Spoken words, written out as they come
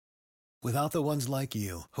Without the ones like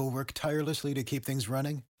you, who work tirelessly to keep things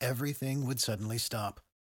running, everything would suddenly stop.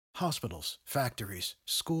 Hospitals, factories,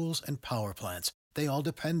 schools, and power plants, they all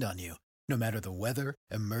depend on you. No matter the weather,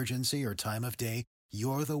 emergency, or time of day,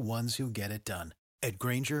 you're the ones who get it done. At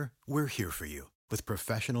Grainger, we're here for you with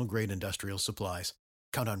professional-grade industrial supplies.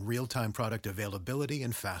 Count on real-time product availability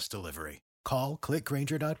and fast delivery. Call,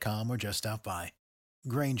 clickgrainger.com, or just stop by.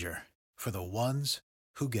 Grainger, for the ones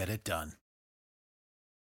who get it done.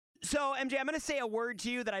 So, MJ, I'm going to say a word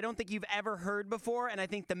to you that I don't think you've ever heard before, and I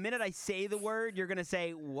think the minute I say the word, you're going to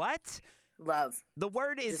say, what? Love. The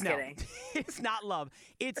word is Just kidding. It's not love.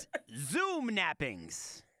 It's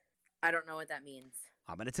Zoomnappings. I don't know what that means.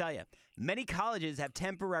 I'm going to tell you. Many colleges have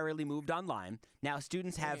temporarily moved online. Now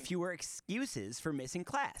students have fewer excuses for missing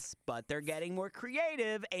class, but they're getting more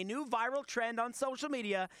creative. A new viral trend on social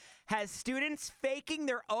media has students faking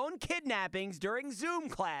their own kidnappings during Zoom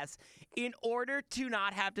class in order to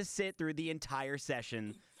not have to sit through the entire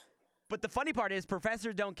session. But the funny part is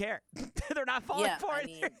professors don't care. They're not falling for it. I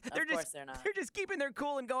mean, of course they're not. They're just keeping their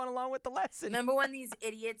cool and going along with the lesson. Remember when these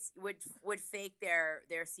idiots would fake their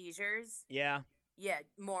seizures? Yeah. Yeah,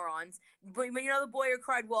 morons. But you know the boy who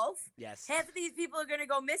cried wolf? Yes. Half of these people are going to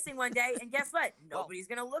go missing one day, and guess what? Nobody's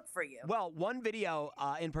going to look for you. Well, one video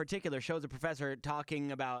in particular shows a professor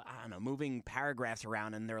talking about, I don't know, moving paragraphs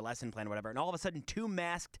around in their lesson plan or whatever, and all of a sudden two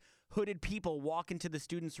masked, hooded people walk into the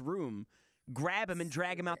student's room, grab him, and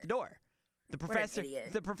drag him out the door. The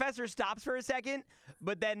professor stops for a second,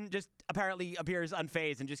 but then just apparently appears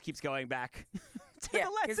unfazed and just keeps going back. Yeah,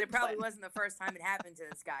 because it probably wasn't the first time it happened to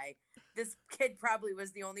this guy. This kid probably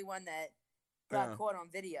was the only one that got caught on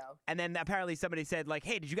video. And then apparently somebody said, like,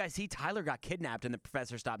 hey, did you guys see Tyler got kidnapped? And the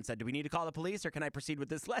professor stopped and said, do we need to call the police or can I proceed with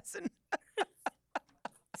this lesson?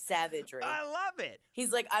 Savagery. I love it.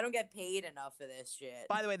 He's like, I don't get paid enough for this shit.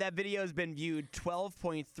 By the way, that video has been viewed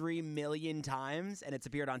 12.3 million times, and it's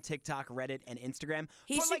appeared on TikTok, Reddit, and Instagram.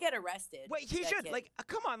 He should get arrested. Wait, he should. Kid. Like,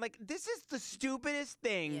 come on. Like, this is the stupidest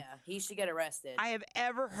thing. Yeah, he should get arrested. I have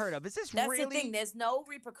ever heard of. Is this That's really? That's the thing. There's no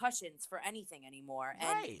repercussions for anything anymore.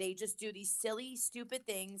 Right. And they just do these silly, stupid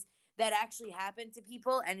things that actually happen to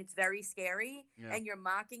people, and it's very scary. Yeah. And you're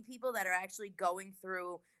mocking people that are actually going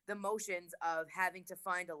through the motions of having to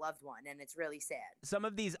find a loved one, and it's really sad. Some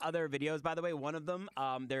of these other videos, by the way, one of them,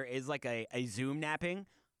 there is like a Zoom napping,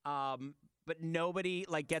 but nobody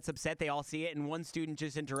like gets upset. They all see it, and one student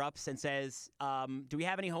just interrupts and says, "Do we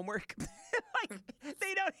have any homework?" Like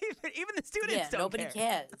they don't even the students don't nobody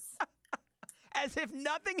cares. As if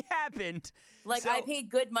nothing happened. Like, I paid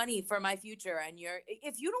good money for my future, and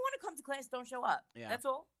if you don't want to come to class, don't show up. Yeah. That's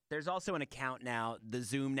all. There's also an account now, the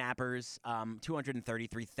Zoom Nappers,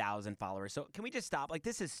 233,000 followers. So can we just stop? Like,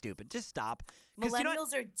 this is stupid. Just stop.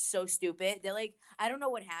 Millennials are so stupid. They're like, I don't know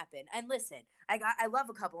what happened. And listen, I love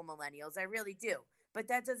a couple of millennials. I really do. But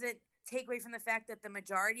that doesn't take away from the fact that the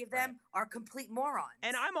majority of them are complete morons.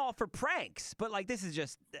 And I'm all for pranks, but like this is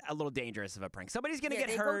just a little dangerous of a prank. Somebody's going to get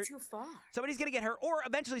hurt. They go too far. Somebody's going to get hurt, or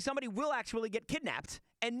eventually somebody will actually get kidnapped,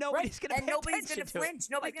 and nobody's going to pay attention to it. Nobody's going to flinch.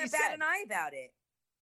 Nobody's going to bat an eye about it.